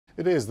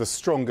It is the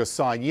strongest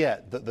sign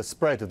yet that the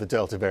spread of the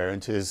Delta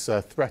variant is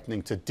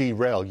threatening to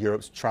derail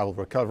Europe's travel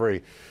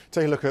recovery.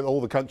 Take a look at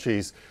all the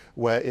countries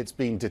where it's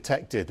been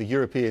detected. The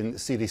European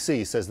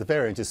CDC says the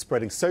variant is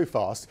spreading so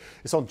fast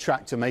it's on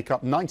track to make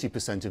up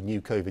 90% of new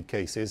COVID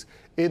cases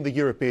in the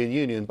European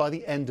Union by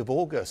the end of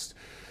August.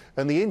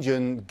 And the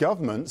Indian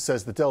government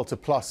says the Delta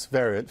Plus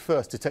variant,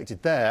 first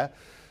detected there,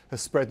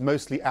 has spread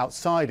mostly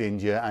outside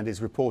India and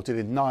is reported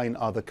in 9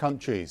 other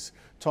countries.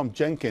 Tom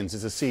Jenkins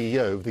is the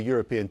CEO of the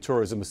European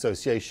Tourism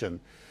Association.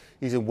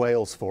 He's in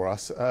Wales for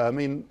us.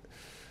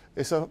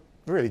 It's a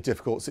really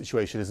difficult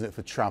situation, isn't it,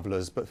 for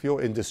travellers, but for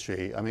your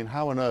industry,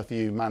 how on earth are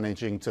you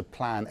managing to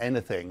plan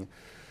anything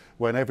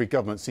when every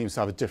government seems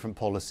to have a different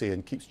policy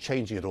and keeps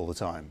changing it all the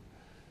time?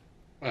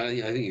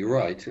 I think you're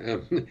right.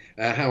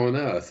 How on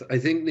earth? I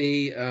think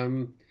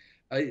the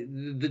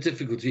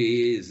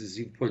difficulty is, as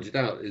you pointed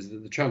out, is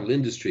that the travel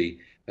industry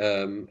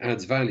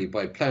adds value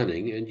by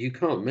planning, and you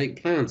can't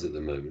make plans at the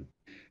moment.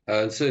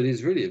 So it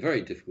is really a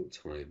very difficult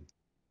time.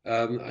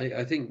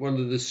 I think one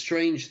of the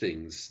strange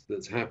things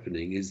that's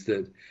happening is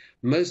that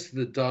most of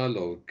the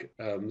dialogue,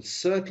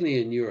 certainly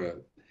in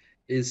Europe,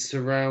 is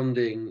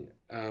surrounding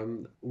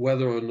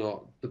whether or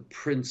not the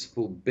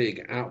principal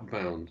big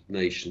outbound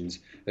nations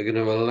are going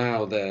to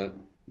allow their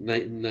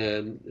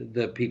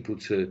people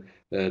to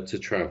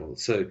travel.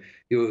 So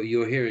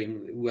you're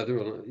hearing whether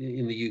or not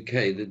in the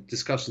UK the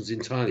discussions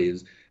entirely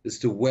as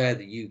to where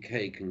the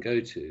UK can go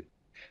to.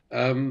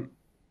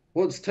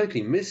 What's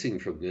totally missing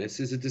from this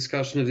is a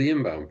discussion of the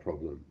inbound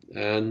problem.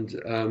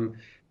 And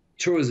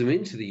tourism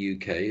into the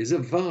UK is a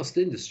vast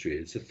industry.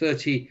 It's a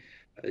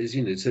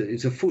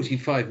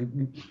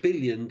 $45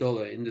 billion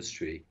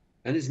industry,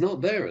 and it's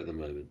not there at the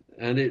moment.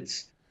 And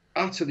it's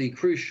utterly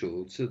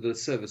crucial to the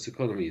service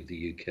economy of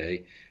the UK.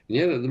 And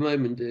yet at the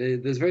moment,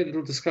 there's very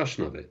little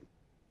discussion of it.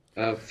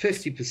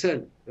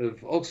 50%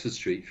 of Oxford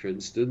Street, for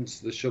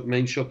instance, the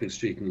main shopping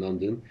street in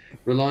London,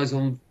 relies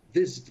on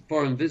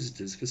foreign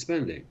visitors for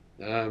spending.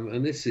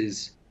 And this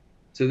is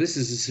a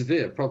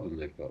severe problem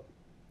they've got.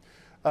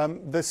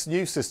 This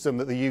new system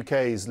that the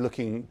UK is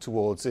looking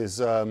towards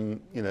is,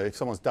 if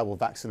someone's double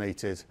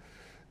vaccinated,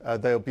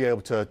 they'll be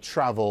able to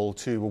travel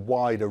to a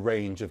wider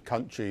range of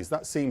countries.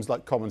 That seems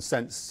like common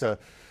sense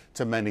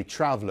to many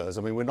travellers.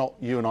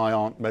 You and I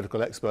aren't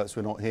medical experts.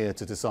 We're not here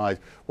to decide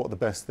what the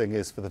best thing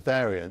is for the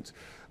variant.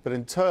 But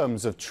in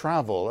terms of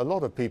travel, a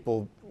lot of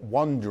people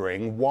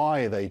wondering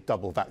why they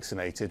double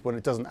vaccinated when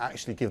it doesn't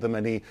actually give them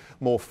any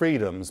more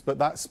freedoms. But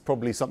that's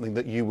probably something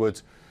that you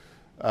would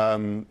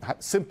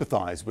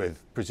sympathise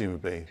with,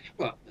 presumably.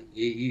 Well,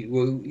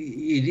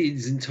 it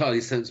is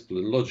entirely sensible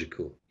and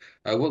logical.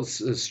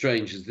 What's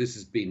strange is this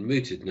has been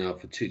mooted now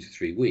for 2 to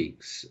 3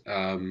 weeks,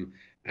 and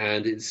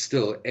it's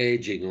still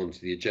edging onto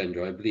the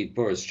agenda. I believe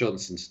Boris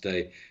Johnson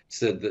today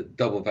said that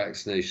double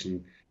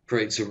vaccination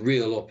creates a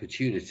real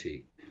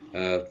opportunity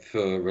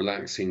for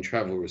relaxing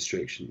travel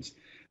restrictions.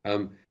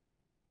 The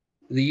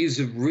use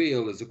of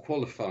real as a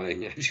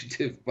qualifying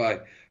adjective by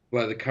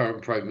the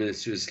current Prime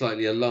Minister is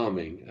slightly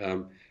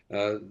alarming.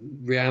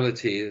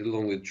 Reality,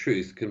 along with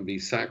truth, can be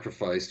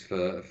sacrificed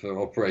for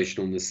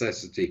operational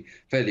necessity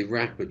fairly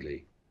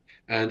rapidly.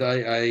 And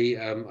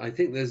I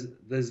think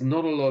there's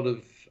not a lot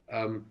of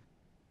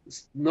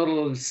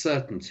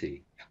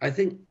certainty. I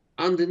think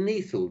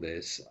underneath all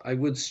this, I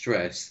would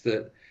stress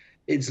that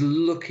it's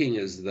looking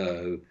as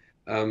though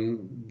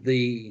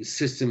the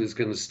system is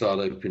going to start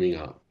opening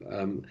up.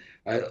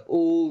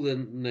 All the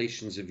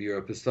nations of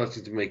Europe are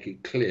starting to make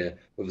it clear,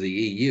 of the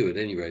EU at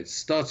any rate,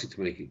 starting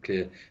to make it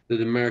clear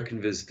that American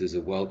visitors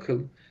are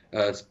welcome,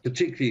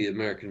 particularly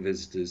American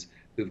visitors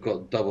who've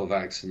got double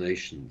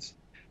vaccinations.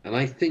 And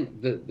I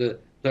think that the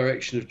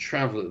direction of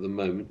travel at the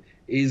moment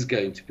is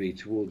going to be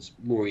towards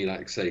more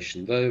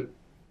relaxation, though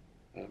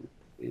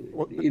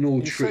in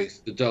all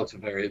truth, the Delta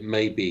variant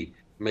may be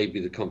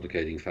the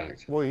complicating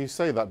factor. Well, you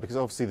say that because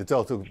obviously the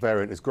Delta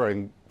variant is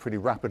growing pretty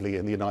rapidly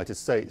in the United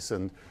States,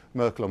 and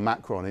Merkel and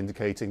Macron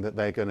indicating that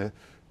they're going to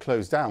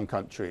close down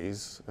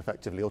countries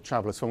effectively, or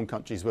travellers from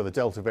countries where the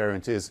Delta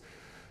variant is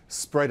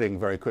spreading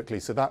very quickly.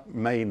 So that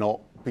may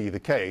not be the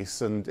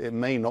case, and it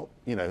may not,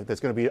 there's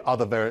going to be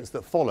other variants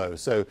that follow.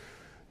 So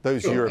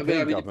those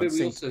European governments...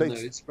 we also know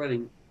it's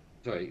spreading...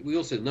 Sorry, we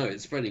also know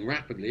it's spreading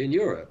rapidly in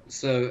Europe.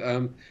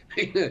 So,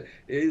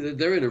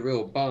 they're in a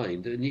real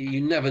bind, and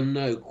you never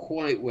know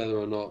quite whether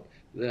or not,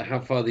 how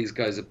far these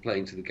guys are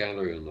playing to the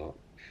gallery or not.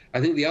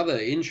 I think the other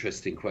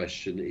interesting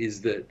question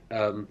is that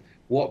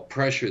what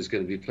pressure is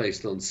going to be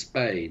placed on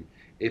Spain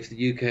if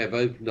the UK have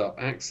opened up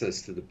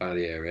access to the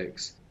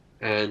Balearics,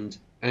 and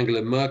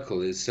Angela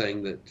Merkel is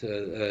saying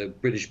that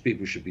British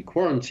people should be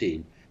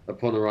quarantined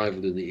upon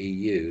arrival in the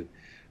EU.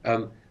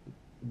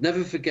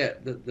 Never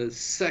forget that the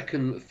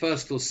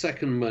first or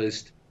second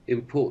most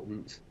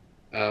important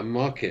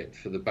market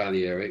for the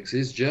Balearics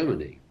is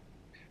Germany.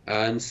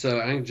 And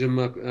so Angela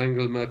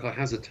Merkel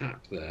has a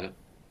tap there,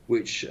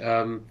 which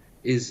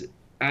is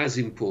as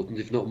important,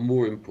 if not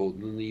more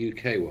important, than the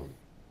UK one.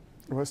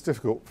 Well, it's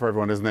difficult for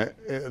everyone, isn't it,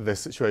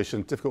 this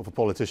situation? Difficult for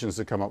politicians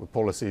to come up with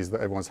policies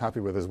that everyone's happy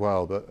with as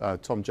well.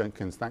 But Tom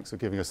Jenkins, thanks for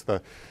giving us the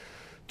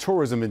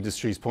tourism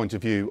industry's point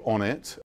of view on it.